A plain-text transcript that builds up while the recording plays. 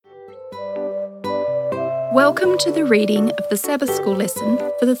Welcome to the reading of the Sabbath School lesson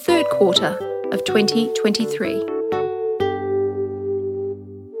for the third quarter of 2023.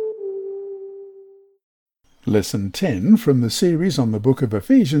 Lesson 10 from the series on the book of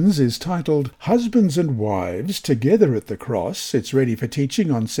Ephesians is titled Husbands and Wives Together at the Cross. It's ready for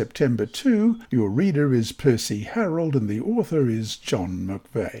teaching on September 2. Your reader is Percy, Harrold, and the author is John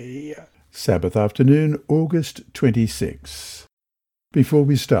McVeigh. Sabbath afternoon, August 26. Before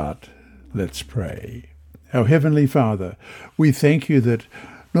we start, let's pray. Our Heavenly Father, we thank you that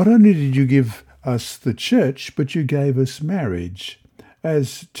not only did you give us the church, but you gave us marriage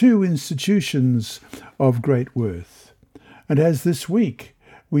as two institutions of great worth. And as this week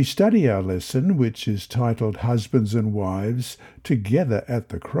we study our lesson, which is titled Husbands and Wives Together at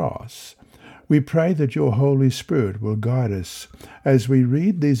the Cross, we pray that your Holy Spirit will guide us as we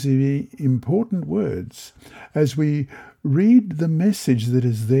read these important words, as we read the message that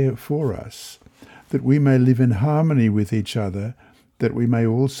is there for us, that we may live in harmony with each other, that we may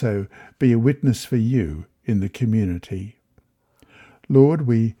also be a witness for you in the community. Lord,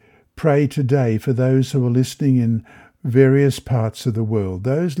 we pray today for those who are listening in various parts of the world,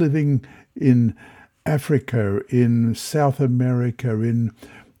 those living in Africa, in South America, in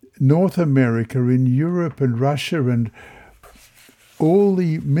North America, in Europe and Russia and all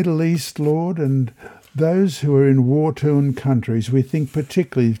the Middle East, Lord, and those who are in war-torn countries. We think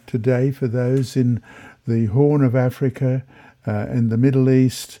particularly today for those in the Horn of Africa and the Middle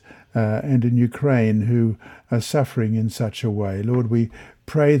East and in Ukraine who are suffering in such a way. Lord, we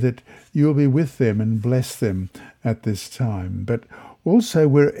pray that you'll be with them and bless them at this time. But also,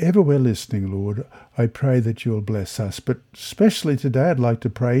 wherever we're listening, Lord, I pray that you'll bless us. But especially today, I'd like to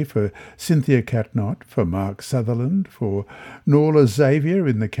pray for Cynthia Catnott, for Mark Sutherland, for Norla Xavier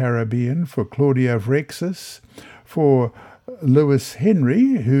in the Caribbean, for Claudia Vrexis, for Lewis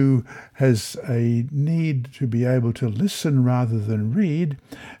Henry, who has a need to be able to listen rather than read,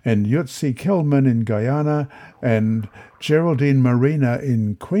 and Yutzi Kelman in Guyana, and Geraldine Marina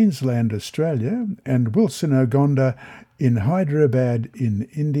in Queensland, Australia, and Wilson Ogonda in Hyderabad in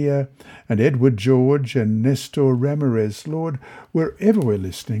India, and Edward George and Nestor Ramirez. Lord, wherever we're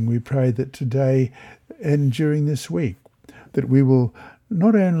listening, we pray that today and during this week, that we will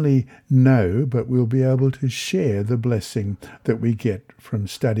not only know, but we'll be able to share the blessing that we get from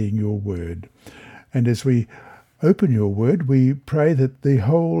studying your word. And as we open your word, we pray that the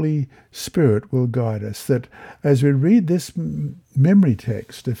Holy Spirit will guide us, that as we read this memory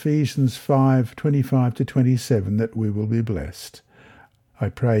text, Ephesians 5:25-27, that we will be blessed. I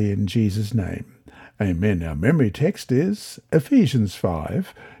pray in Jesus' name. Amen. Our memory text is Ephesians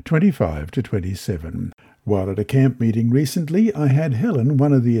 5:25-27. While at a camp meeting recently, I had Helen,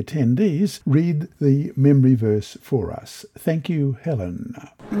 one of the attendees, read the memory verse for us. Thank you, Helen.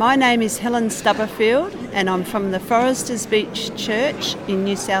 My name is Helen Stubberfield and I'm from the Foresters Beach Church in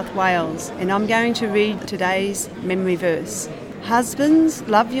New South Wales, and I'm going to read today's memory verse. Husbands,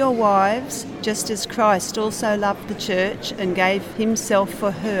 love your wives, just as Christ also loved the church and gave himself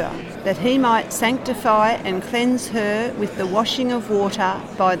for her, that he might sanctify and cleanse her with the washing of water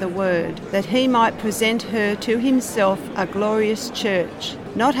by the word, that he might present her to himself a glorious church,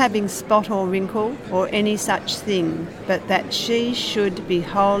 not having spot or wrinkle or any such thing, but that she should be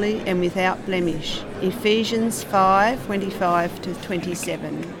holy and without blemish. Ephesians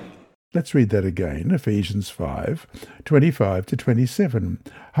 5:25-27. Let's read that again, Ephesians 5:25-27.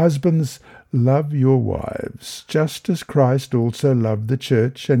 Husbands, love your wives, just as Christ also loved the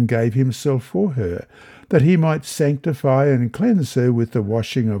church and gave himself for her, that he might sanctify and cleanse her with the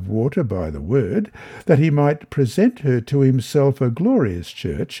washing of water by the word, that he might present her to himself a glorious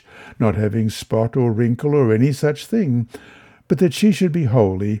church, not having spot or wrinkle or any such thing, but that she should be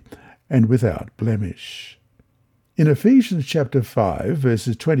holy and without blemish. In Ephesians chapter 5,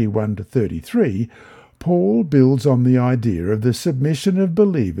 verses 21-33, Paul builds on the idea of the submission of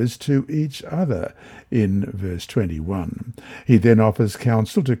believers to each other in verse 21. He then offers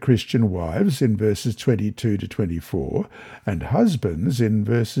counsel to Christian wives in verses 22-24 and husbands in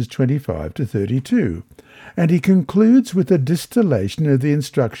verses 25-32. And he concludes with a distillation of the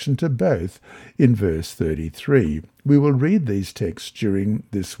instruction to both in verse 33. We will read these texts during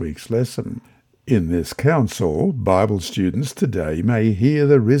this week's lesson. In this counsel, Bible students today may hear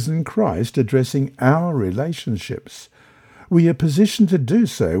the risen Christ addressing our relationships. We are positioned to do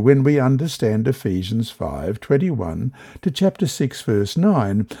so when we understand Ephesians 5:21 to chapter 6 verse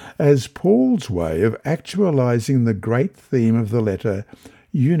 9 as Paul's way of actualizing the great theme of the letter,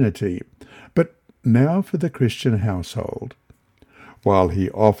 unity. But now for the Christian household. while he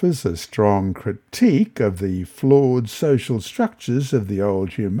offers a strong critique of the flawed social structures of the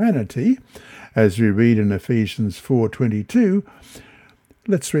old humanity, as we read in Ephesians 4:22.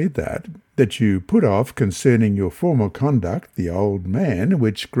 Let's read that you put off concerning your former conduct the old man,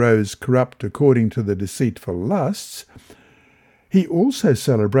 which grows corrupt according to the deceitful lusts. He also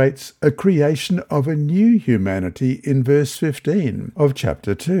celebrates a creation of a new humanity in verse 15 of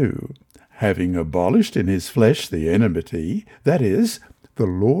chapter 2, having abolished in his flesh the enmity, that is, the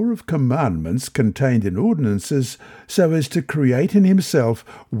law of commandments contained in ordinances, so as to create in himself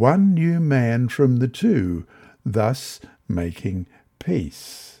one new man from the two, thus making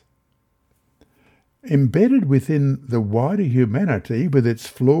peace. Embedded within the wider humanity with its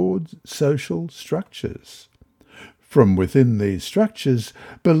flawed social structures. From within these structures,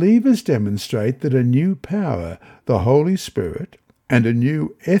 believers demonstrate that a new power, the Holy Spirit, and a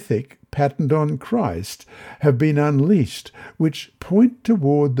new ethic patterned on Christ have been unleashed, which point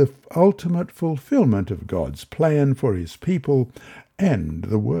toward the ultimate fulfillment of God's plan for his people and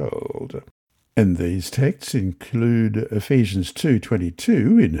the world. And these texts include Ephesians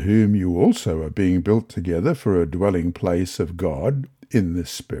 2:22, in whom you also are being built together for a dwelling place of God in the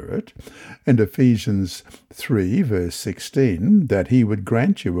Spirit, and Ephesians 3, verse 16, that he would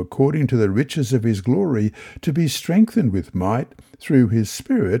grant you, according to the riches of his glory, to be strengthened with might through his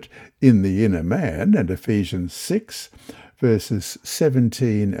Spirit in the inner man, and Ephesians 6, verses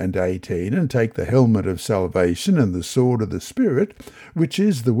 17 and 18, and take the helmet of salvation and the sword of the Spirit, which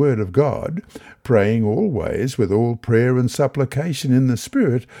is the word of God, praying always with all prayer and supplication in the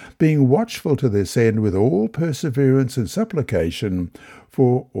Spirit, being watchful to this end with all perseverance and supplication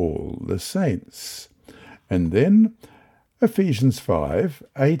for all the saints. And then Ephesians 5,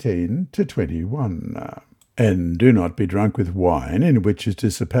 18 to 21. And do not be drunk with wine, in which is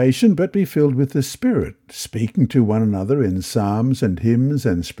dissipation, but be filled with the Spirit, speaking to one another in psalms and hymns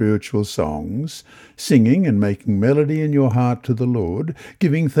and spiritual songs, singing and making melody in your heart to the Lord,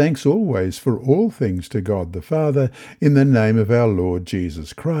 giving thanks always for all things to God the Father, in the name of our Lord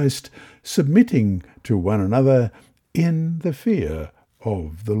Jesus Christ, submitting to one another in the fear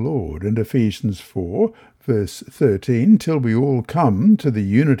of the Lord. And Ephesians 4, verse 13, till we all come to the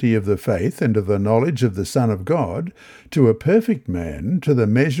unity of the faith and of the knowledge of the Son of God, to a perfect man, to the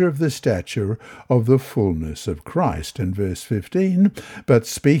measure of the stature of the fullness of Christ. And verse 15, but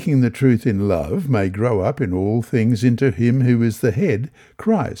speaking the truth in love may grow up in all things into him who is the head,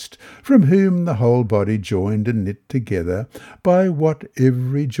 Christ, from whom the whole body joined and knit together by what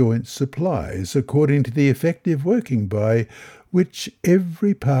every joint supplies, according to the effective working by which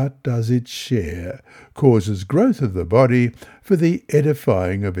every part does its share, causes growth of the body for the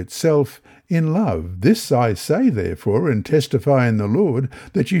edifying of itself in love. This I say, therefore, and testify in the Lord,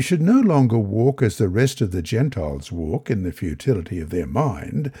 that you should no longer walk as the rest of the Gentiles walk, in the futility of their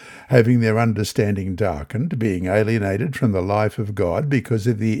mind, having their understanding darkened, being alienated from the life of God because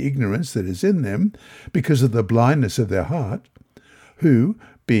of the ignorance that is in them, because of the blindness of their heart, who,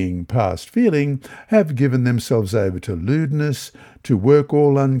 being past feeling, have given themselves over to lewdness, to work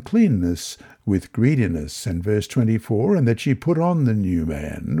all uncleanness with greediness. And verse 24, and that ye put on the new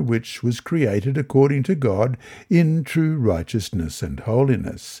man, which was created according to God in true righteousness and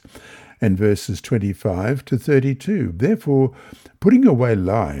holiness. And verses 25 to 32, therefore, putting away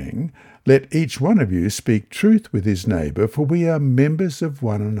lying, let each one of you speak truth with his neighbour, for we are members of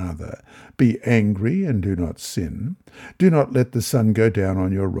one another. Be angry and do not sin. Do not let the sun go down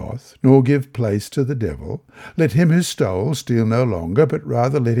on your wrath, nor give place to the devil. Let him who stole steal no longer, but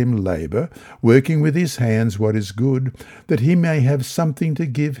rather let him labour, working with his hands what is good, that he may have something to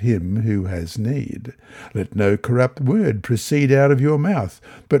give him who has need. Let no corrupt word proceed out of your mouth,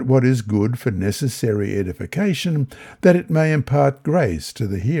 but what is good for necessary edification, that it may impart grace to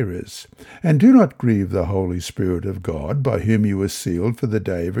the hearers. And do not grieve the Holy Spirit of God, by whom you were sealed for the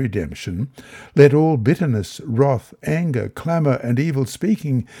day of redemption. Let all bitterness, wrath, anger, clamour, and evil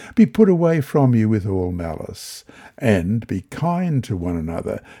speaking be put away from you with all malice. And be kind to one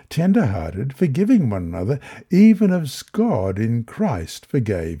another, tender-hearted, forgiving one another, even as God in Christ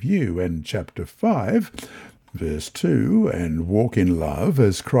forgave you. And chapter 5, verse 2, and walk in love,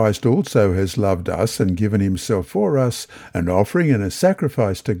 as Christ also has loved us and given himself for us, an offering and a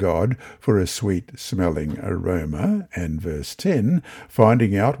sacrifice to God for a sweet-smelling aroma. And verse 10,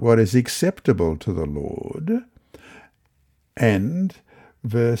 finding out what is acceptable to the Lord. And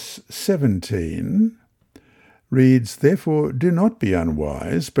verse 17 reads, therefore do not be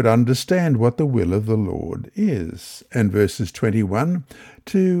unwise, but understand what the will of the Lord is. And verses 21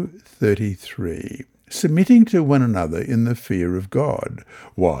 to 33, submitting to one another in the fear of God.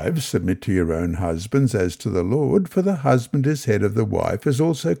 Wives, submit to your own husbands as to the Lord, for the husband is head of the wife, as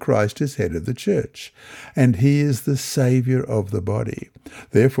also Christ is head of the church, and he is the Saviour of the body.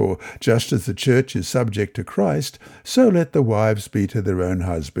 Therefore, just as the church is subject to Christ, so let the wives be to their own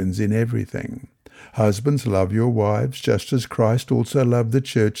husbands in everything. Husbands, love your wives, just as Christ also loved the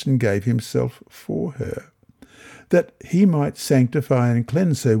church and gave himself for her, that he might sanctify and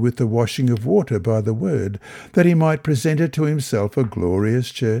cleanse her with the washing of water by the word, that he might present her to himself a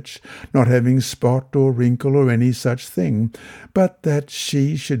glorious church, not having spot or wrinkle or any such thing, but that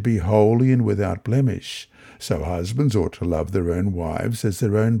she should be holy and without blemish. So husbands ought to love their own wives as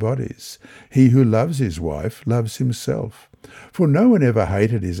their own bodies. He who loves his wife loves himself. For no one ever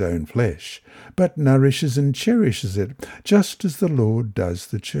hated his own flesh, but nourishes and cherishes it, just as the Lord does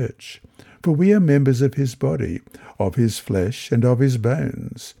the church. For we are members of his body, of his flesh, and of his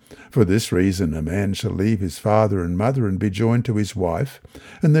bones. For this reason a man shall leave his father and mother and be joined to his wife,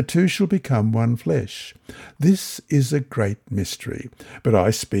 and the two shall become one flesh. This is a great mystery, but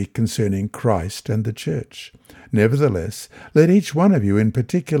I speak concerning Christ and the church. Nevertheless, let each one of you in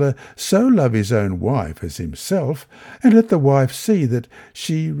particular so love his own wife as himself, and let the wife see that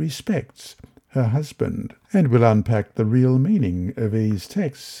she respects her husband. And we'll unpack the real meaning of these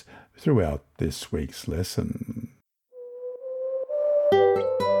texts throughout this week's lesson.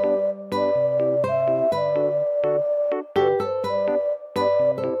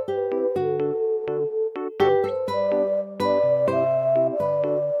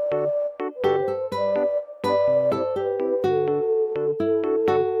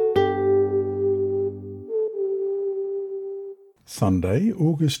 Sunday,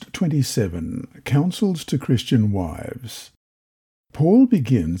 August 27. Counsels to Christian Wives. Paul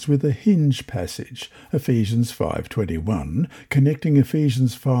begins with a hinge passage, Ephesians 5:21, connecting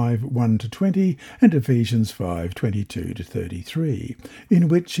Ephesians 5:1-20 and Ephesians 5:22-33, in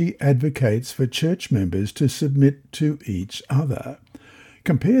which he advocates for church members to submit to each other.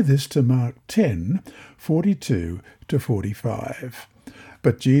 Compare this to Mark 10:42-45.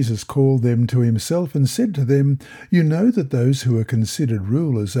 But Jesus called them to himself and said to them, You know that those who are considered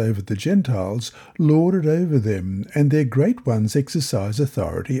rulers over the Gentiles lord it over them, and their great ones exercise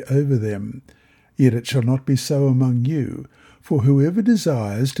authority over them. Yet it shall not be so among you, for whoever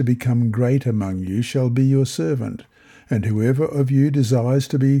desires to become great among you shall be your servant, and whoever of you desires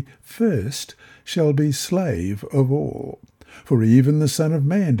to be first shall be slave of all. For even the Son of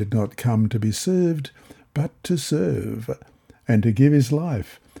Man did not come to be served, but to serve, and to give his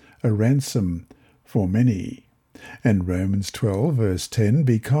life a ransom for many. And Romans 12:10,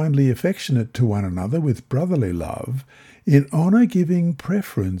 Be kindly affectionate to one another with brotherly love, in honour giving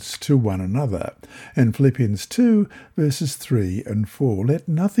preference to one another. And Philippians 2:3-4, Let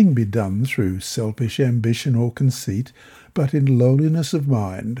nothing be done through selfish ambition or conceit, but in lowliness of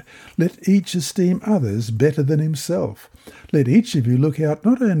mind. Let each esteem others better than himself. Let each of you look out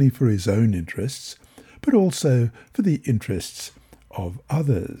not only for his own interests, but also for the interests of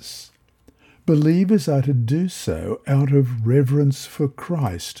others. Believers are to do so out of reverence for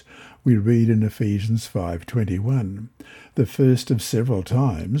Christ, we read in Ephesians 5:21. The first of several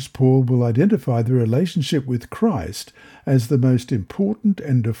times, Paul will identify the relationship with Christ as the most important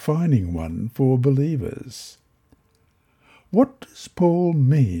and defining one for believers. What does Paul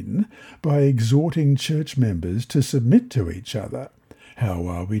mean by exhorting church members to submit to each other? How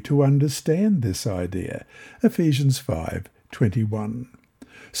are we to understand this idea? Ephesians 5:21.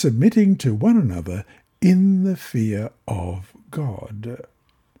 Submitting to one another in the fear of God.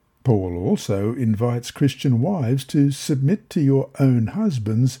 Paul also invites Christian wives to submit to your own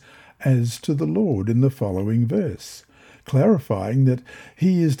husbands as to the Lord in the following verse, clarifying that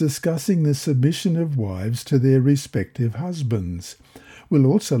he is discussing the submission of wives to their respective husbands. We'll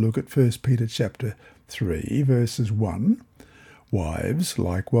also look at 1 Peter chapter 3, verses 1. Wives,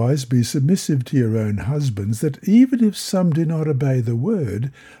 likewise, be submissive to your own husbands, that even if some do not obey the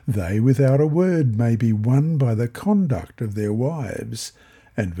word, they without a word may be won by the conduct of their wives.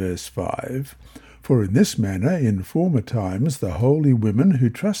 And verse 5, For in this manner in former times the holy women who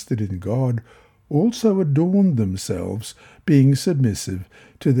trusted in God also adorned themselves, being submissive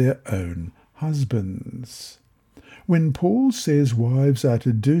to their own husbands. When Paul says wives are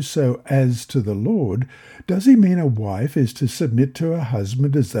to do so as to the Lord, does he mean a wife is to submit to her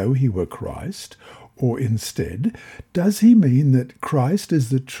husband as though he were Christ? Or instead, does he mean that Christ is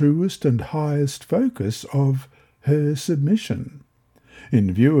the truest and highest focus of her submission?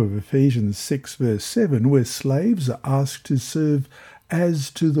 In view of Ephesians 6 verse 7, where slaves are asked to serve as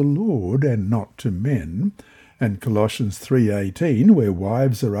to the Lord and not to men, And Colossians 3:18, where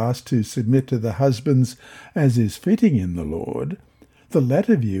wives are asked to submit to the husbands as is fitting in the Lord, the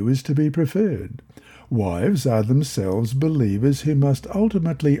latter view is to be preferred. Wives are themselves believers who must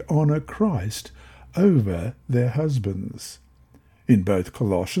ultimately honour Christ over their husbands. In both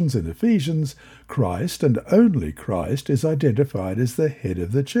Colossians and Ephesians, Christ and only Christ is identified as the head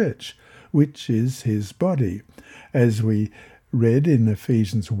of the church, which is his body, as we read in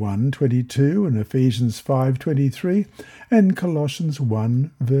Ephesians 1:22 and Ephesians 5:23 and Colossians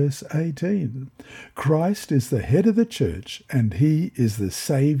 1 verse 18. Christ is the head of the church and he is the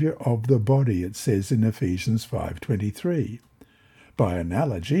Saviour of the body, it says in Ephesians 5:23. By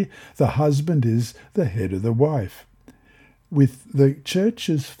analogy, the husband is the head of the wife, with the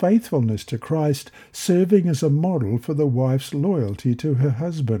church's faithfulness to Christ serving as a model for the wife's loyalty to her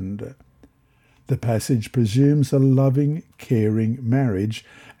husband. The passage presumes a loving, caring marriage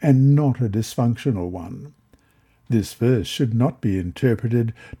and not a dysfunctional one. This verse should not be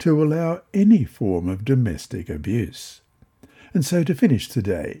interpreted to allow any form of domestic abuse. And so to finish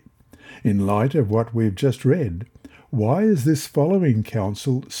today, in light of what we've just read, why is this following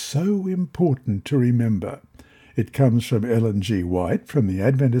counsel so important to remember? It comes from Ellen G. White from the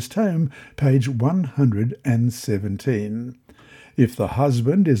Adventist Home, page 117. If the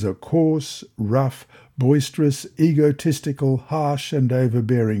husband is a coarse, rough, boisterous, egotistical, harsh and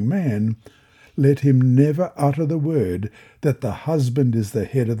overbearing man, let him never utter the word that the husband is the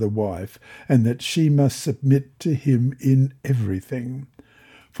head of the wife and that she must submit to him in everything.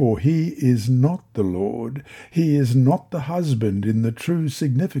 For he is not the Lord, he is not the husband in the true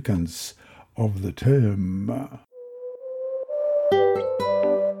significance of the term.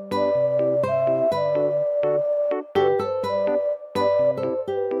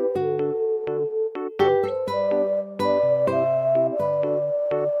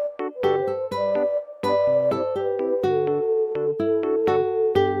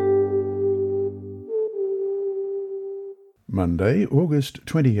 Monday, August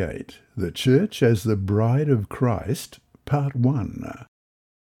 28. The Church as the Bride of Christ, Part 1.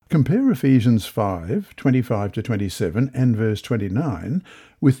 Compare Ephesians 5:25-27 and verse 29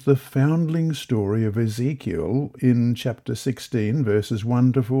 with the foundling story of Ezekiel in chapter 16, verses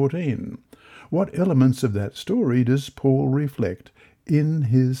 1-14. What elements of that story does Paul reflect in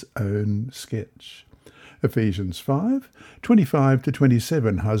his own sketch? Ephesians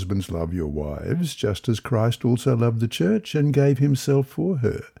 5:25-27, Husbands, love your wives, just as Christ also loved the church and gave himself for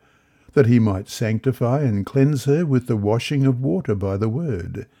her, that he might sanctify and cleanse her with the washing of water by the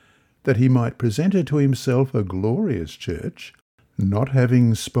word, that he might present her to himself a glorious church, not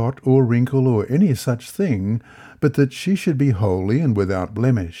having spot or wrinkle or any such thing, but that she should be holy and without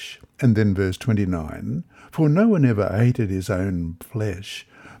blemish. And then verse 29, for no one ever hated his own flesh,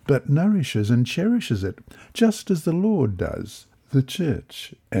 but nourishes and cherishes it, just as the Lord does the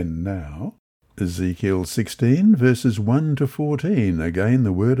church. And now, Ezekiel 16, verses 1-14. Again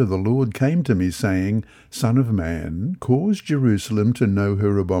the word of the Lord came to me, saying, Son of man, cause Jerusalem to know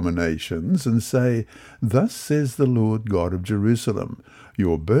her abominations, and say, Thus says the Lord God of Jerusalem,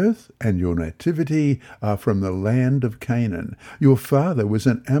 Your birth and your nativity are from the land of Canaan. Your father was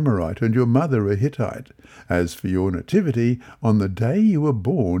an Amorite, and your mother a Hittite. As for your nativity, on the day you were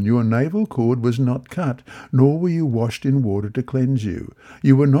born, your navel cord was not cut, nor were you washed in water to cleanse you.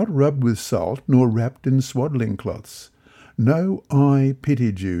 You were not rubbed with salt, nor wrapped in swaddling cloths. No eye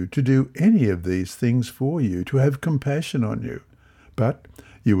pitied you to do any of these things for you, to have compassion on you. But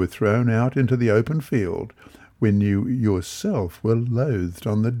you were thrown out into the open field, when you yourself were loathed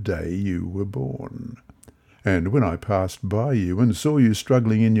on the day you were born. And when I passed by you and saw you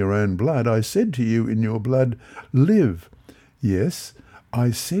struggling in your own blood, I said to you in your blood, Live. Yes,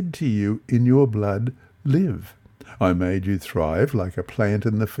 I said to you in your blood, Live. I made you thrive like a plant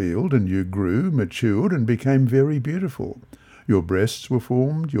in the field, and you grew, matured, and became very beautiful. Your breasts were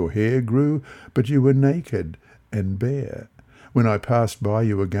formed, your hair grew, but you were naked and bare. When I passed by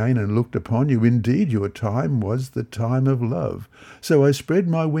you again and looked upon you, indeed your time was the time of love. So I spread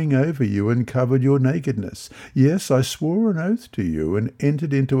my wing over you and covered your nakedness. Yes, I swore an oath to you and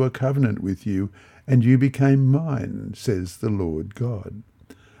entered into a covenant with you, and you became mine, says the Lord God.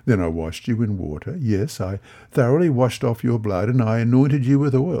 Then I washed you in water. Yes, I thoroughly washed off your blood, and I anointed you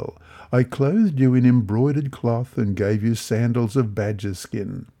with oil. I clothed you in embroidered cloth and gave you sandals of badger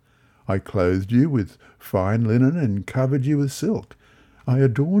skin. I clothed you with fine linen and covered you with silk. I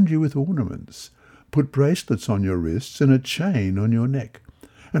adorned you with ornaments, put bracelets on your wrists and a chain on your neck.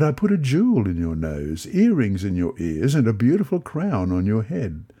 And I put a jewel in your nose, earrings in your ears, and a beautiful crown on your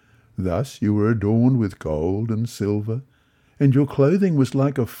head. Thus you were adorned with gold and silver, and your clothing was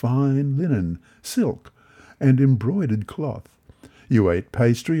like a fine linen, silk, and embroidered cloth. You ate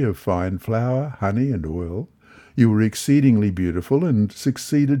pastry of fine flour, honey, and oil. You were exceedingly beautiful and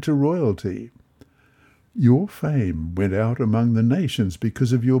succeeded to royalty. Your fame went out among the nations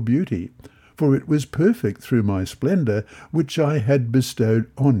because of your beauty, for it was perfect through my splendour, which I had bestowed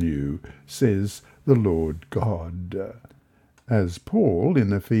on you, says the Lord God. As Paul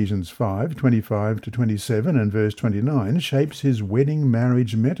in Ephesians 5:25-27 and verse 29 shapes his wedding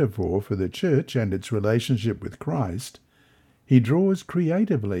marriage metaphor for the church and its relationship with Christ, he draws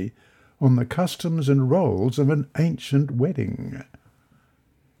creatively on the customs and roles of an ancient wedding.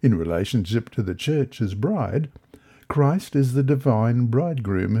 In relationship to the church as bride, Christ is the divine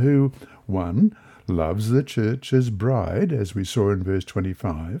bridegroom who, 1. loves the church as bride, as we saw in verse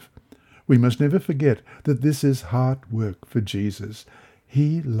 25. We must never forget that this is heart work for Jesus.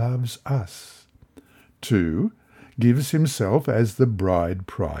 He loves us. 2. Gives himself as the bride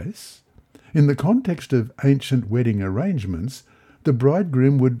price. In the context of ancient wedding arrangements, the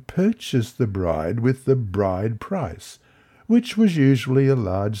bridegroom would purchase the bride with the bride price, which was usually a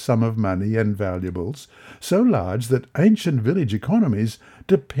large sum of money and valuables, so large that ancient village economies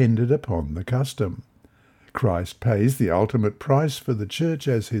depended upon the custom. Christ pays the ultimate price for the church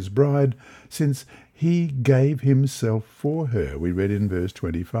as his bride, since he gave himself for her, we read in verse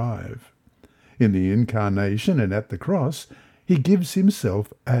 25. In the incarnation and at the cross, he gives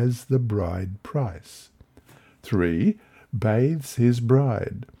himself as the bride price. 3. Bathes his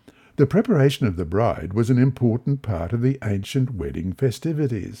bride. The preparation of the bride was an important part of the ancient wedding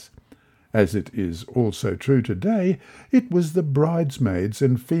festivities. As it is also true today, it was the bridesmaids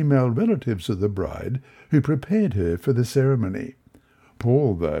and female relatives of the bride who prepared her for the ceremony.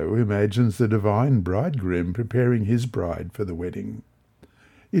 Paul, though, imagines the divine bridegroom preparing his bride for the wedding.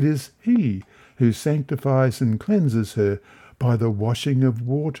 It is he who sanctifies and cleanses her by the washing of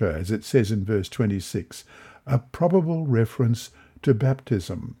water, as it says in verse 26, a probable reference to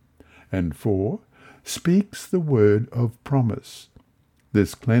baptism. And 4. Speaks the word of promise.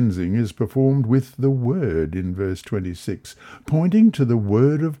 This cleansing is performed with the word in verse 26, pointing to the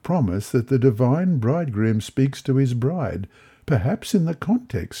word of promise that the divine bridegroom speaks to his bride, perhaps in the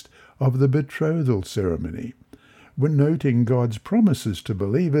context of the betrothal ceremony. We're noting God's promises to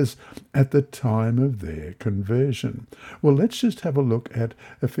believers at the time of their conversion. Well, let's just have a look at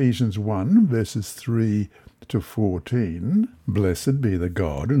Ephesians 1, verses 3 to 14. Blessed be the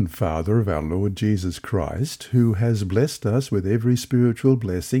God and Father of our Lord Jesus Christ, who has blessed us with every spiritual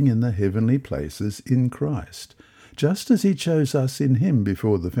blessing in the heavenly places in Christ, just as he chose us in him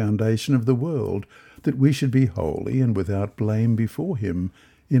before the foundation of the world, that we should be holy and without blame before him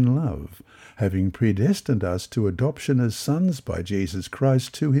in love, having predestined us to adoption as sons by Jesus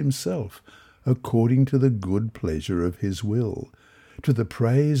Christ to himself, according to the good pleasure of his will, to the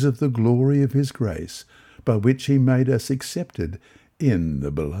praise of the glory of his grace, by which he made us accepted in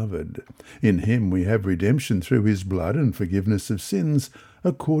the Beloved. In him we have redemption through his blood and forgiveness of sins,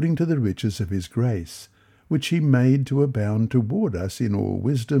 according to the riches of his grace, which he made to abound toward us in all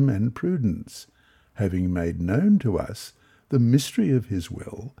wisdom and prudence, having made known to us the mystery of his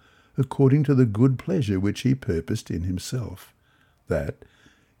will, according to the good pleasure which he purposed in himself, that,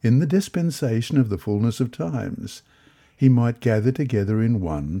 in the dispensation of the fullness of times, he might gather together in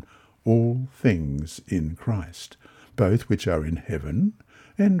one all things in Christ, both which are in heaven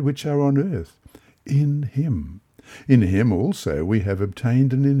and which are on earth, in him. In him also we have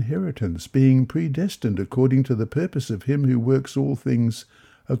obtained an inheritance, being predestined according to the purpose of him who works all things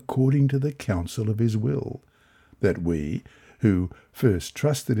according to the counsel of his will, that we, who first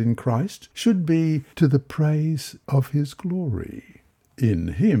trusted in Christ, should be to the praise of his glory. In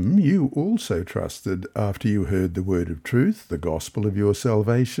him you also trusted, after you heard the word of truth, the gospel of your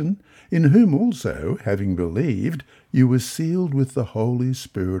salvation, in whom also, having believed, you were sealed with the Holy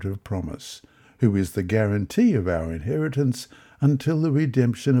Spirit of promise, who is the guarantee of our inheritance until the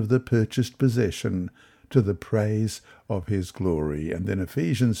redemption of the purchased possession, to the praise of his glory. And then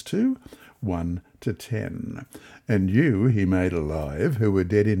Ephesians 2, 1 to 10. And you he made alive, who were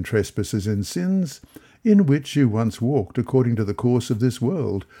dead in trespasses and sins, in which you once walked according to the course of this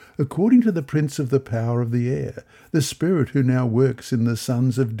world, according to the prince of the power of the air, the spirit who now works in the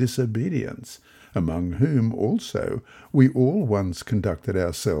sons of disobedience, among whom also we all once conducted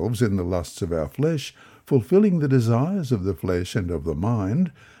ourselves in the lusts of our flesh, fulfilling the desires of the flesh and of the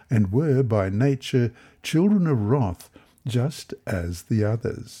mind, and were by nature children of wrath, just as the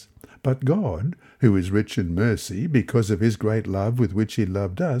others. But God, who is rich in mercy, because of his great love with which he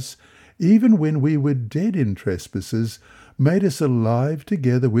loved us, even when we were dead in trespasses, made us alive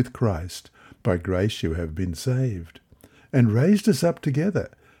together with Christ. By grace you have been saved, and raised us up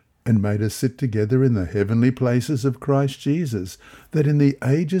together, and made us sit together in the heavenly places of Christ Jesus, that in the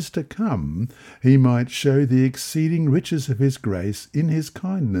ages to come he might show the exceeding riches of his grace in his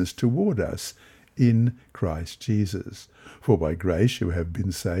kindness toward us in Christ Jesus. For by grace you have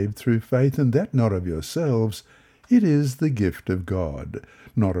been saved through faith, and that not of yourselves. It is the gift of God,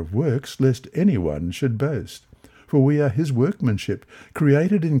 not of works, lest anyone should boast. For we are his workmanship,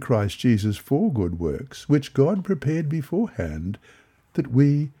 created in Christ Jesus for good works, which God prepared beforehand, that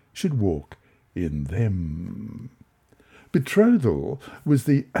we should walk in them. Betrothal was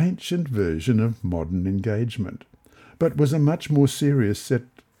the ancient version of modern engagement, but was a much more serious set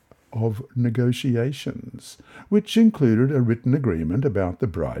of negotiations, which included a written agreement about the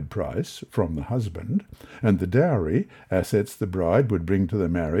bride price from the husband, and the dowry, assets the bride would bring to the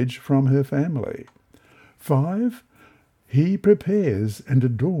marriage from her family. 5. He prepares and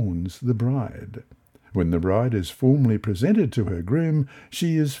adorns the bride. When the bride is formally presented to her groom,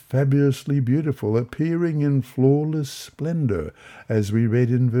 she is fabulously beautiful, appearing in flawless splendour, as we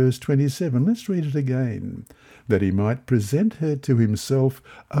read in verse 27. Let's read it again. That he might present her to himself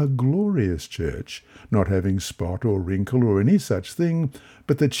a glorious church, not having spot or wrinkle or any such thing,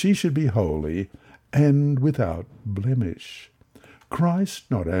 but that she should be holy and without blemish. Christ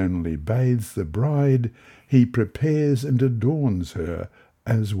not only bathes the bride, he prepares and adorns her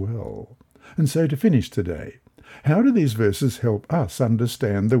as well. And so to finish today, how do these verses help us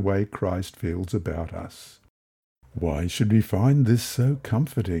understand the way Christ feels about us? Why should we find this so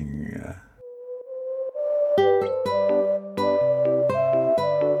comforting?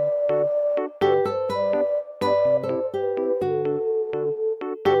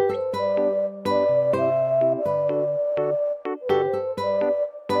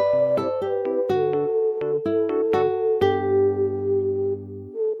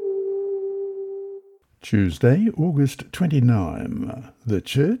 Tuesday, August 29. The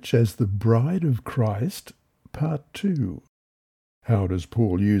Church as the Bride of Christ, Part 2. How does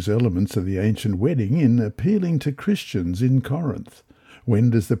Paul use elements of the ancient wedding in appealing to Christians in Corinth? When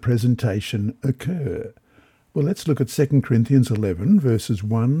does the presentation occur? Well, let's look at 2 Corinthians 11, verses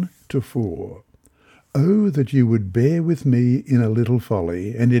 1 to 4. Oh, that you would bear with me in a little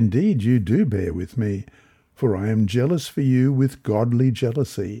folly, and indeed you do bear with me, for I am jealous for you with godly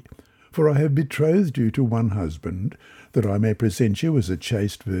jealousy. For I have betrothed you to one husband, that I may present you as a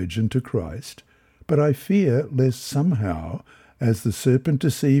chaste virgin to Christ. But I fear lest somehow, as the serpent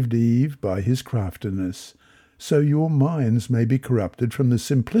deceived Eve by his craftiness, so your minds may be corrupted from the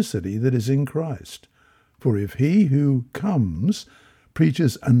simplicity that is in Christ. For if he who comes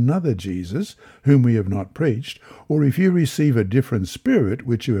preaches another Jesus, whom we have not preached, or if you receive a different spirit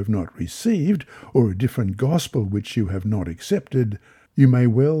which you have not received, or a different gospel which you have not accepted, you may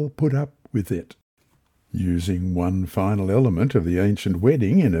well put up with it. Using one final element of the ancient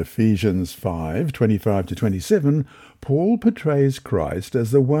wedding in Ephesians 5:25-27, Paul portrays Christ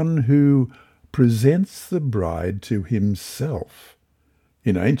as the one who presents the bride to himself.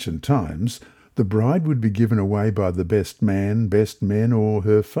 In ancient times, the bride would be given away by the best man, best men, or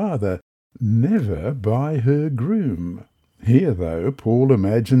her father, never by her groom. Here, though, Paul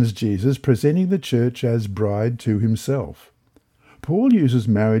imagines Jesus presenting the church as bride to himself. Paul uses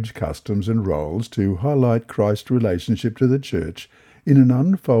marriage customs and roles to highlight Christ's relationship to the church in an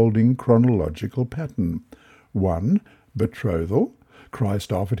unfolding chronological pattern. 1. Betrothal.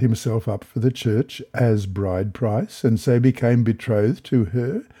 Christ offered himself up for the church as bride price, and so became betrothed to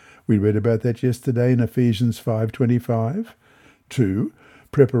her. We read about that yesterday in Ephesians 5:25. 2.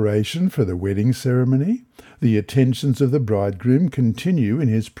 Preparation for the wedding ceremony. The attentions of the bridegroom continue in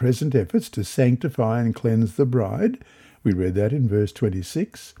his present efforts to sanctify and cleanse the bride. We read that in verse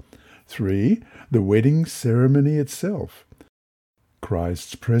 26. 3. The wedding ceremony itself.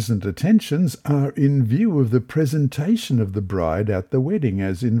 Christ's present attentions are in view of the presentation of the bride at the wedding,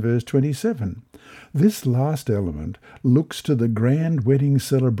 as in verse 27. This last element looks to the grand wedding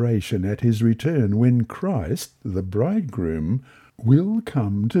celebration at his return, when Christ, the bridegroom, will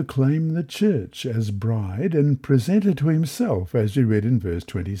come to claim the church as bride and present her to himself, as we read in verse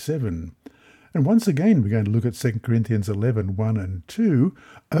 27. And once again, we're going to look at 2 Corinthians 11, 1 and 2.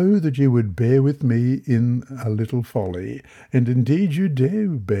 Oh, that you would bear with me in a little folly, and indeed you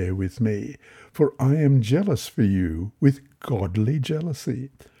do bear with me, for I am jealous for you with godly jealousy.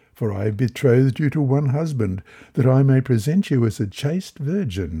 For I have betrothed you to one husband, that I may present you as a chaste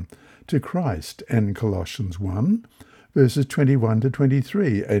virgin to Christ. And Colossians 1, verses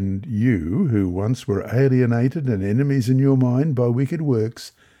 21-23. And you, who once were alienated and enemies in your mind by wicked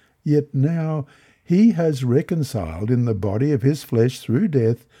works, yet now he has reconciled in the body of his flesh through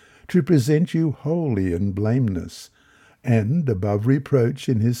death, to present you holy and blameless, and above reproach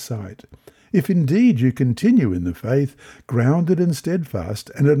in his sight. If indeed you continue in the faith, grounded and steadfast,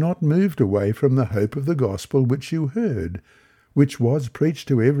 and are not moved away from the hope of the gospel which you heard, which was preached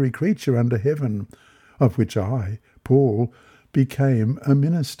to every creature under heaven, of which I, Paul, became a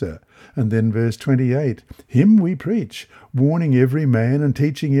minister. And then verse 28, him we preach, warning every man and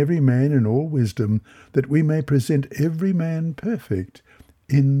teaching every man in all wisdom, that we may present every man perfect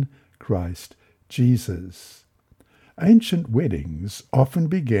in Christ Jesus. Ancient weddings often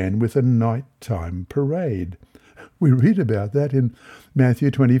began with a nighttime parade. We read about that in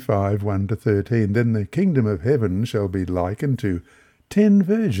Matthew 25, 1-13. Then the kingdom of heaven shall be likened to 10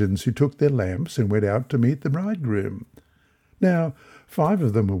 virgins who took their lamps and went out to meet the bridegroom. Now 5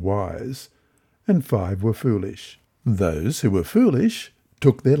 of them were wise, and 5 were foolish. Those who were foolish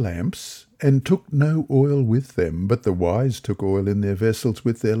took their lamps, and took no oil with them, but the wise took oil in their vessels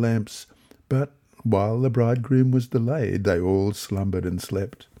with their lamps. But while the bridegroom was delayed, they all slumbered and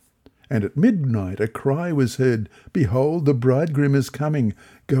slept. And at midnight a cry was heard, Behold, the bridegroom is coming,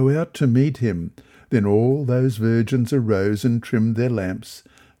 go out to meet him. Then all those virgins arose and trimmed their lamps.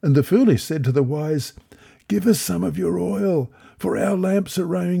 And the foolish said to the wise, Give us some of your oil, for our lamps are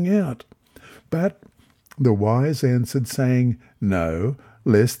running out. But the wise answered, saying, No,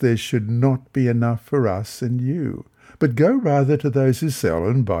 lest there should not be enough for us and you. But go rather to those who sell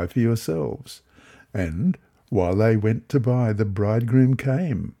and buy for yourselves. And while they went to buy, the bridegroom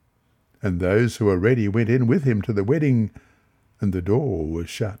came. And those who were ready went in with him to the wedding, and the door was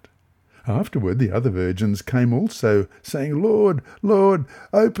shut. Afterward the other virgins came also, saying, Lord, Lord,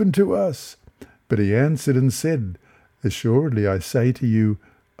 open to us. But he answered and said, Assuredly I say to you,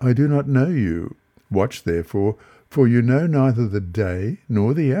 I do not know you. Watch therefore, for you know neither the day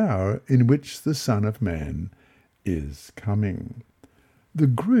nor the hour in which the Son of Man is coming. The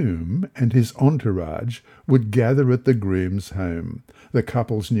groom and his entourage would gather at the groom's home, the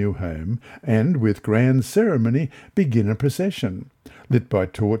couple's new home, and with grand ceremony begin a procession, lit by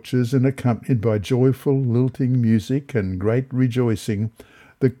torches and accompanied by joyful lilting music and great rejoicing.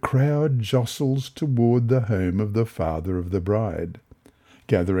 The crowd jostles toward the home of the father of the bride.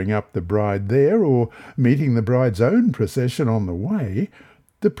 Gathering up the bride there, or meeting the bride's own procession on the way,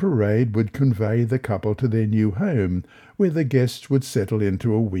 the parade would convey the couple to their new home, where the guests would settle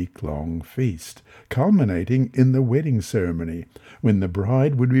into a week-long feast, culminating in the wedding ceremony, when the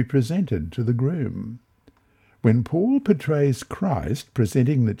bride would be presented to the groom. When Paul portrays Christ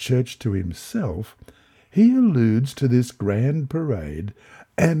presenting the church to himself, he alludes to this grand parade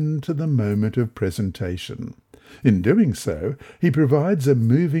and to the moment of presentation. In doing so, he provides a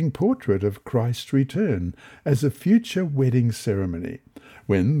moving portrait of Christ's return as a future wedding ceremony,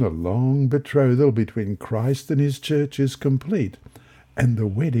 when the long betrothal between Christ and his church is complete and the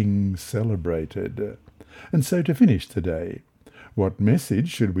wedding celebrated. And so to finish today, what message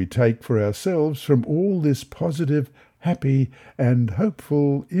should we take for ourselves from all this positive, happy and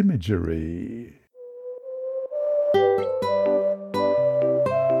hopeful imagery?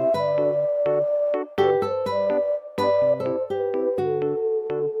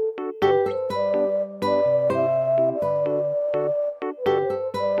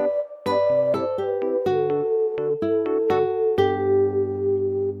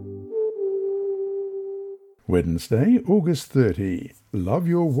 Wednesday, August 30. Love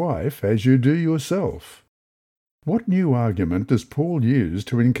your wife as you do yourself. What new argument does Paul use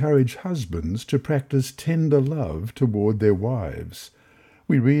to encourage husbands to practice tender love toward their wives?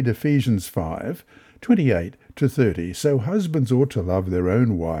 We read Ephesians 5, 28-30. So husbands ought to love their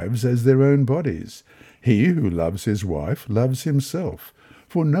own wives as their own bodies. He who loves his wife loves himself.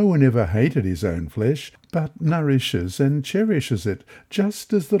 For no one ever hated his own flesh, but nourishes and cherishes it,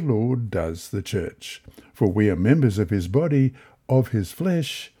 just as the Lord does the church. For we are members of his body, of his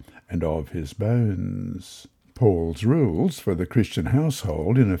flesh, and of his bones. Paul's rules for the Christian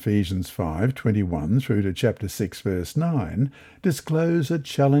household in Ephesians 5:21 through to chapter 6, verse 9, disclose a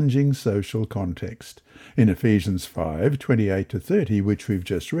challenging social context. In Ephesians 5:28-30, which we've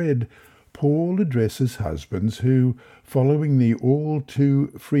just read, Paul addresses husbands who, following the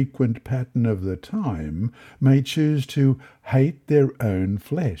all-too-frequent pattern of the time, may choose to hate their own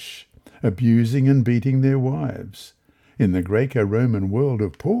flesh, abusing and beating their wives. In the Greco-Roman world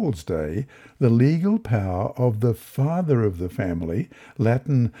of Paul's day, the legal power of the father of the family,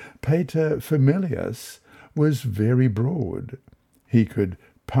 Latin pater familias, was very broad. He could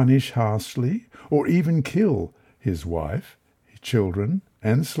punish harshly or even kill his wife, his children,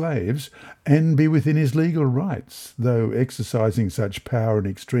 and slaves, and be within his legal rights, though exercising such power in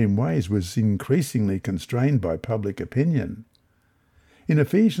extreme ways was increasingly constrained by public opinion. In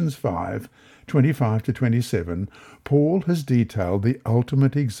Ephesians 5:25-27, Paul has detailed the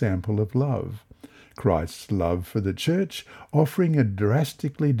ultimate example of love, Christ's love for the church, offering a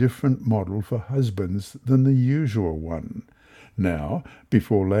drastically different model for husbands than the usual one. Now,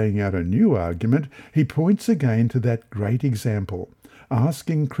 before laying out a new argument, he points again to that great example,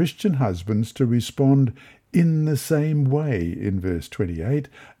 asking Christian husbands to respond in the same way, in verse 28,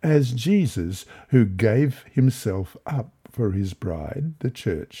 as Jesus, who gave himself up for his bride, the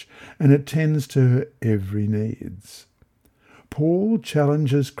church, and attends to her every needs. Paul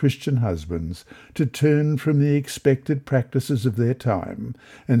challenges Christian husbands to turn from the expected practices of their time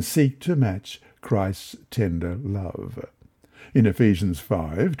and seek to match Christ's tender love. In Ephesians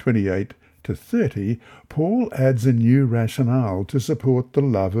 5:28-30, Paul adds a new rationale to support the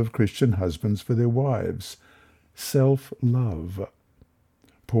love of Christian husbands for their wives: self-love.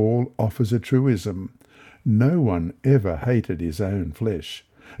 Paul offers a truism. No one ever hated his own flesh,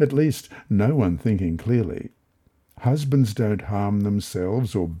 at least no one thinking clearly. Husbands don't harm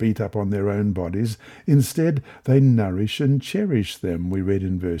themselves or beat up on their own bodies. Instead, they nourish and cherish them, we read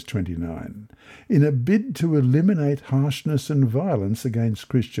in verse 29. In a bid to eliminate harshness and violence against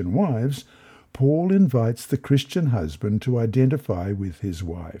Christian wives, Paul invites the Christian husband to identify with his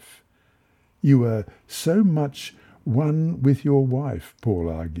wife. You are so much one with your wife, Paul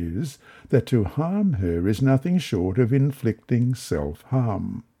argues, that to harm her is nothing short of inflicting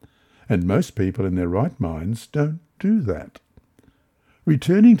self-harm. And most people in their right minds don't do that.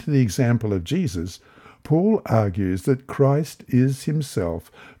 Returning to the example of Jesus, Paul argues that Christ is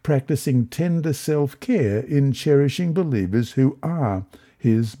himself practicing tender self-care in cherishing believers who are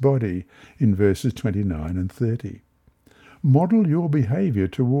his body, in verses 29 and 30. Model your behaviour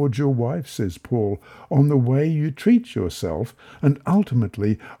towards your wife, says Paul, on the way you treat yourself and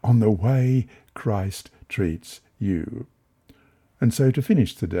ultimately on the way Christ treats you. And so to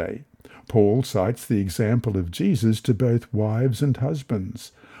finish today, Paul cites the example of Jesus to both wives and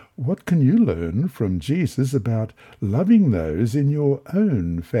husbands. What can you learn from Jesus about loving those in your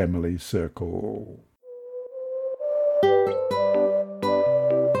own family circle?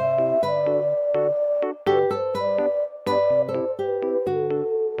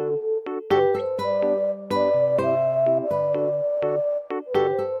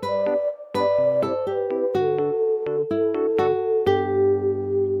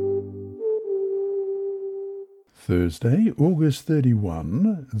 Thursday, August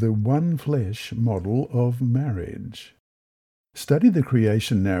 31, the one flesh model of marriage. Study the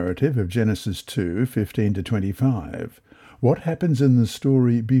creation narrative of Genesis 2:15-25. What happens in the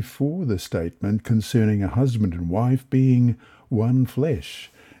story before the statement concerning a husband and wife being one flesh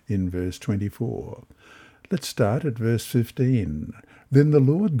in verse 24? Let's start at verse 15. Then the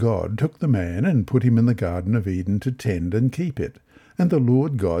Lord God took the man and put him in the Garden of Eden to tend and keep it. And the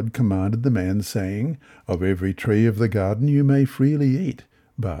Lord God commanded the man, saying, Of every tree of the garden you may freely eat,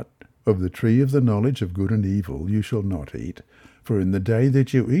 but of the tree of the knowledge of good and evil you shall not eat, for in the day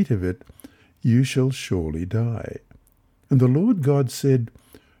that you eat of it you shall surely die. And the Lord God said,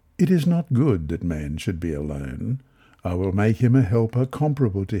 It is not good that man should be alone. I will make him a helper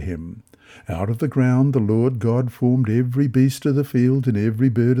comparable to him. Out of the ground the Lord God formed every beast of the field and every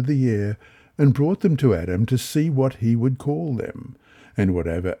bird of the air, and brought them to Adam to see what he would call them. And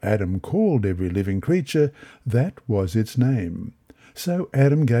whatever Adam called every living creature, that was its name. So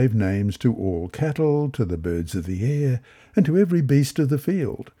Adam gave names to all cattle, to the birds of the air, and to every beast of the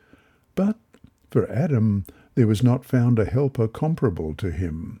field. But for Adam there was not found a helper comparable to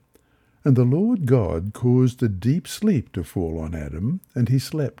him. And the Lord God caused a deep sleep to fall on Adam, and he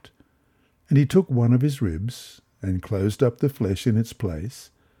slept. And he took one of his ribs, and closed up the flesh in its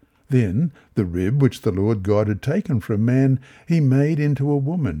place. Then the rib which the Lord God had taken from man he made into a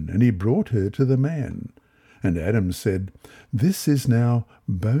woman, and he brought her to the man. And Adam said, This is now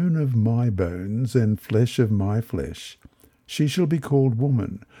bone of my bones and flesh of my flesh. She shall be called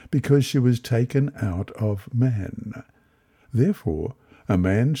woman, because she was taken out of man. Therefore a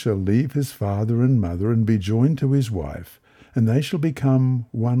man shall leave his father and mother and be joined to his wife, and they shall become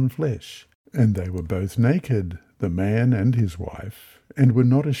one flesh. And they were both naked, the man and his wife, and were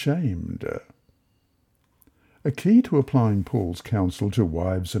not ashamed. A key to applying Paul's counsel to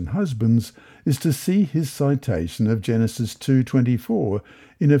wives and husbands is to see his citation of Genesis 2:24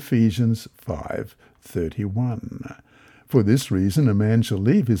 in Ephesians 5:31. For this reason a man shall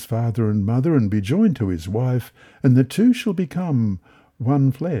leave his father and mother and be joined to his wife, and the two shall become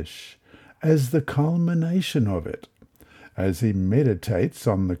one flesh, as the culmination of it. As he meditates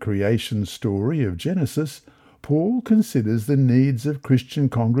on the creation story of Genesis, Paul considers the needs of Christian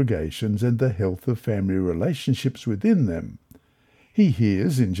congregations and the health of family relationships within them. He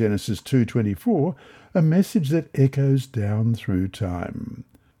hears in Genesis 2:24 a message that echoes down through time.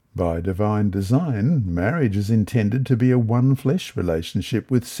 By divine design, marriage is intended to be a one-flesh relationship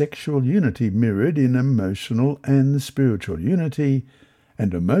with sexual unity mirrored in emotional and spiritual unity,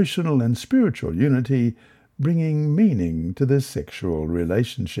 and emotional and spiritual unity bringing meaning to the sexual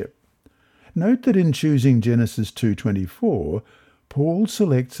relationship. Note that in choosing Genesis 2:24, Paul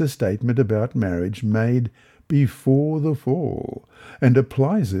selects a statement about marriage made before the fall and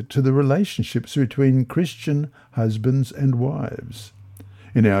applies it to the relationships between Christian husbands and wives.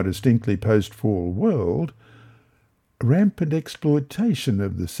 In our distinctly post-fall world, rampant exploitation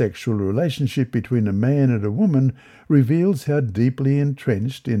of the sexual relationship between a man and a woman reveals how deeply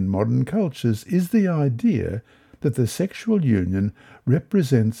entrenched in modern cultures is the idea that the sexual union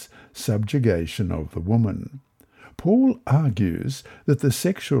represents subjugation of the woman. Paul argues that the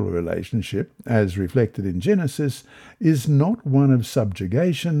sexual relationship, as reflected in Genesis, is not one of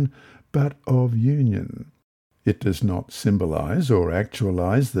subjugation, but of union. It does not symbolize or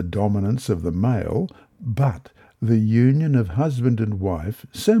actualize the dominance of the male, but the union of husband and wife,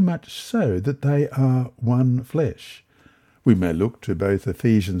 so much so that they are one flesh. We may look to both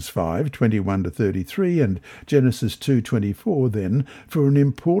Ephesians 5:21-33 and Genesis 2:24 then for an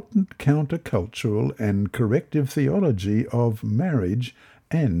important countercultural and corrective theology of marriage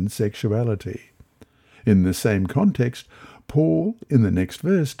and sexuality. In the same context, Paul, in the next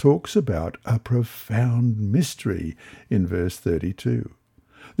verse, talks about a profound mystery in verse 32.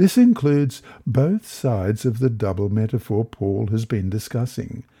 This includes both sides of the double metaphor Paul has been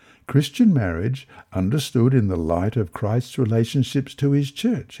discussing. Christian marriage, understood in the light of Christ's relationships to his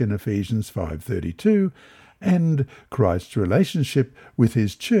church in Ephesians 5:32, and Christ's relationship with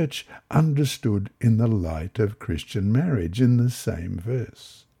his church, understood in the light of Christian marriage in the same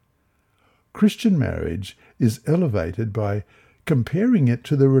verse. Christian marriage is elevated by comparing it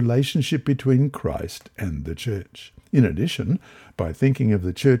to the relationship between Christ and the church. In addition, by thinking of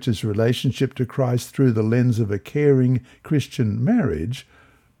the church's relationship to Christ through the lens of a caring Christian marriage,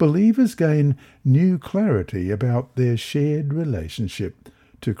 believers gain new clarity about their shared relationship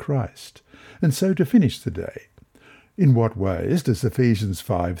to Christ. And so to finish the day, in what ways does Ephesians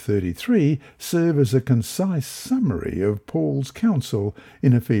 5:33 serve as a concise summary of Paul's counsel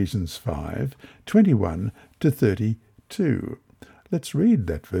in Ephesians 5:21-32? Let's read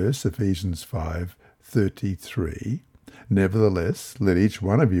that verse, Ephesians 5:33. Nevertheless, let each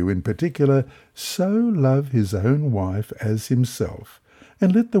one of you in particular so love his own wife as himself,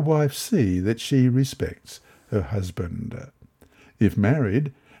 and let the wife see that she respects her husband. If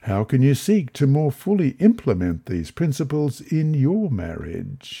married, how can you seek to more fully implement these principles in your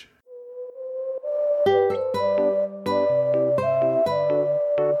marriage?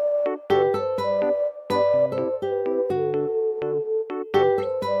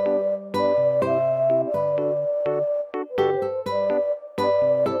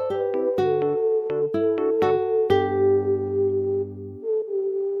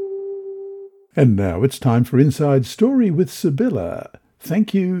 And now it's time for Inside Story with Sibylla.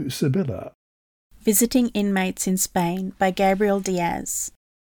 Thank you, Sibylla. Visiting Inmates in Spain by Gabriel Diaz.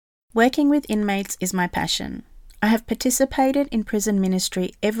 Working with inmates is my passion. I have participated in prison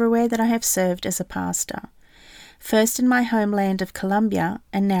ministry everywhere that I have served as a pastor, first in my homeland of Colombia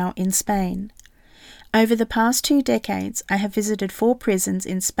and now in Spain. Over the past 2 decades, I have visited 4 prisons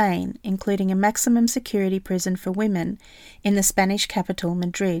in Spain, including a maximum security prison for women in the Spanish capital,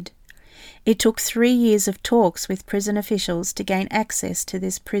 Madrid. It took 3 years of talks with prison officials to gain access to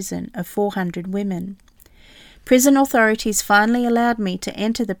this prison of 400 women. Prison authorities finally allowed me to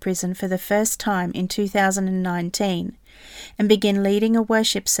enter the prison for the first time in 2019 and begin leading a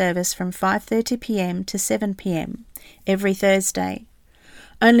worship service from 5:30 p.m. to 7 p.m. every Thursday.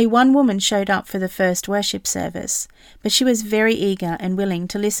 Only one woman showed up for the first worship service, but she was very eager and willing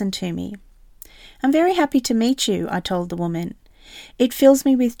to listen to me. "I'm very happy to meet you," I told the woman. "It fills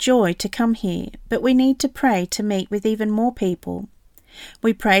me with joy to come here, but we need to pray to meet with even more people."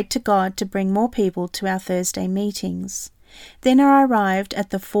 We prayed to God to bring more people to our Thursday meetings. Then I arrived at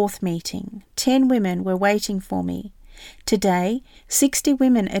the 4th meeting. 10 women were waiting for me. Today, 60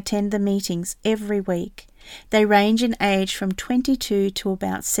 women attend the meetings every week. They range in age from 22 to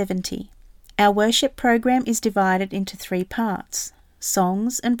about 70. Our worship program is divided into 3 parts: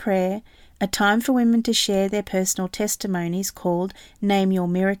 songs and prayer, a time for women to share their personal testimonies called Name Your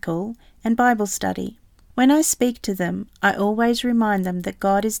Miracle, and Bible study. When I speak to them, I always remind them that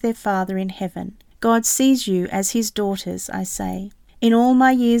God is their Father in heaven. God sees you as his daughters, I say. In all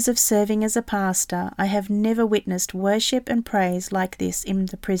my years of serving as a pastor, I have never witnessed worship and praise like this in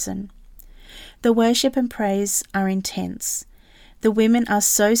the prison. The worship and praise are intense. The women are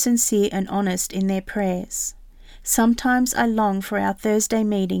so sincere and honest in their prayers. Sometimes I long for our Thursday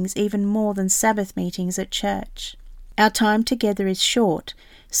meetings even more than Sabbath meetings at church. Our time together is short,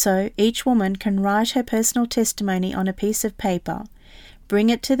 so each woman can write her personal testimony on a piece of paper, bring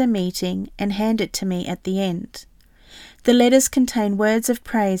it to the meeting, and hand it to me at the end. The letters contain words of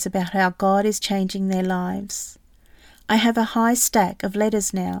praise about how God is changing their lives. I have a high stack of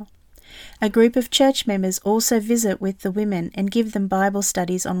letters now. A group of church members also visit with the women and give them Bible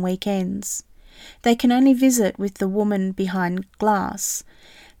studies on weekends. They can only visit with the woman behind glass.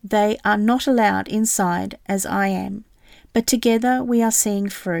 They are not allowed inside as I am, but together we are seeing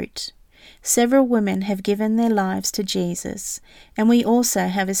fruit. Several women have given their lives to Jesus, and we also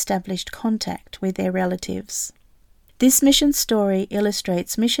have established contact with their relatives. This mission story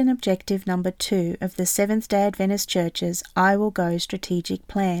illustrates mission objective number 2 of the Seventh-day Adventist Church's I Will Go strategic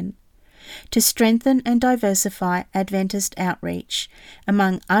plan, to strengthen and diversify Adventist outreach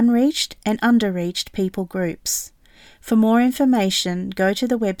among unreached and underreached people groups. For more information, go to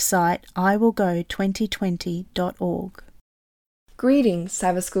the website iwillgo2020.org. Greetings,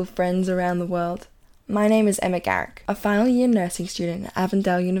 Sabbath School friends around the world. My name is Emma Garrick, a final year nursing student at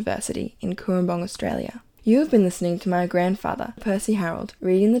Avondale University in Cooranbong, Australia. You have been listening to my grandfather, Percy Harrold,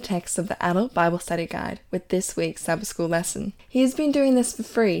 reading the text of the Adult Bible Study Guide with this week's Sabbath School lesson. He has been doing this for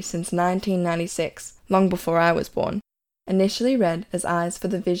free since 1996, long before I was born. Initially read as Eyes for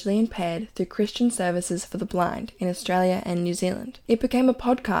the Visually Impaired through Christian Services for the Blind in Australia and New Zealand, it became a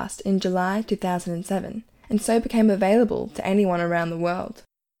podcast in July 2007, and so became available to anyone around the world.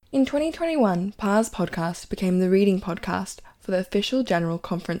 In 2021, PA's podcast became the reading podcast for the official General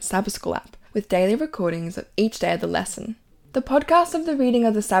Conference Sabbath School app, with daily recordings of each day of the lesson. The podcasts of the reading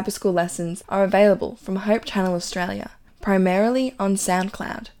of the Sabbath School lessons are available from Hope Channel Australia, primarily on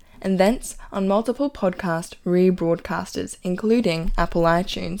SoundCloud, and thence on multiple podcast rebroadcasters, including Apple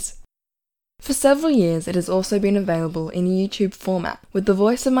iTunes. For several years it has also been available in YouTube format, with the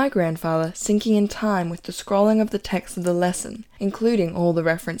voice of my grandfather syncing in time with the scrolling of the text of the lesson, including all the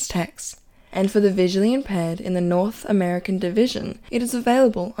reference texts. And for the visually impaired in the North American Division, it is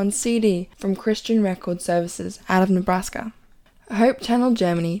available on CD from Christian Record Services out of Nebraska. Hope Channel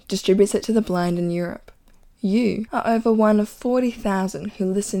Germany distributes it to the blind in Europe. You are over one of 40,000 who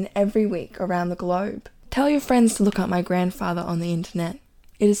listen every week around the globe. Tell your friends to look up my grandfather on the internet.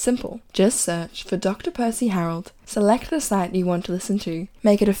 It is simple. Just search for Dr. Percy Harrold, select the site you want to listen to,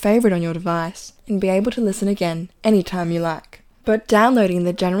 make it a favourite on your device, and be able to listen again anytime you like. But downloading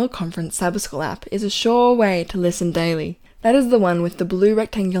the General Conference Sabbath School app is a sure way to listen daily. That is the one with the blue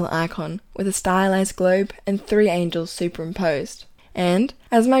rectangular icon, with a stylized globe and 3 angels superimposed. And,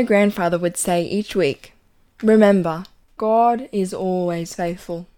 as my grandfather would say each week, remember, God is always faithful.